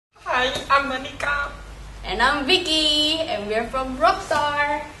Hi, I'm Monica. And I'm Vicky, and we're from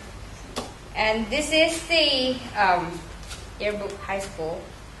Rockstar. And this is the yearbook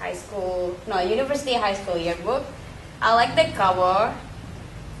university high school yearbook. I like the cover.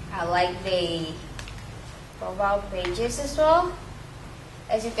 I like the profile pages as well.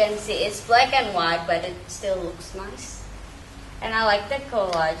 As you can see, it's black and white, but it still looks nice. And I like the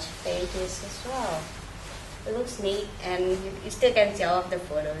collage pages as well. It looks neat, and you still can see all of the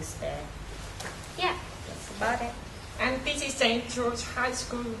photos there. Yeah, that's about it. And this is St. George High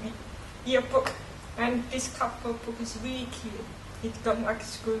School yearbook. And this cover book is really cute. It got like a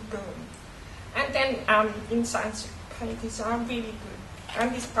school girl. And then inside pages are really good.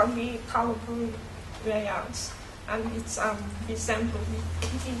 And it's got really colorful layouts. And it's resemble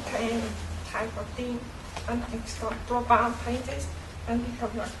easy pen type of thing. And it's got profile pages. And we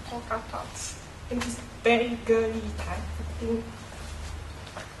have like polka dots. And it's very girly type of thing.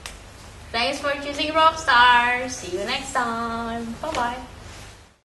 Thanks for choosing Rockstar. See you next time. Bye-bye.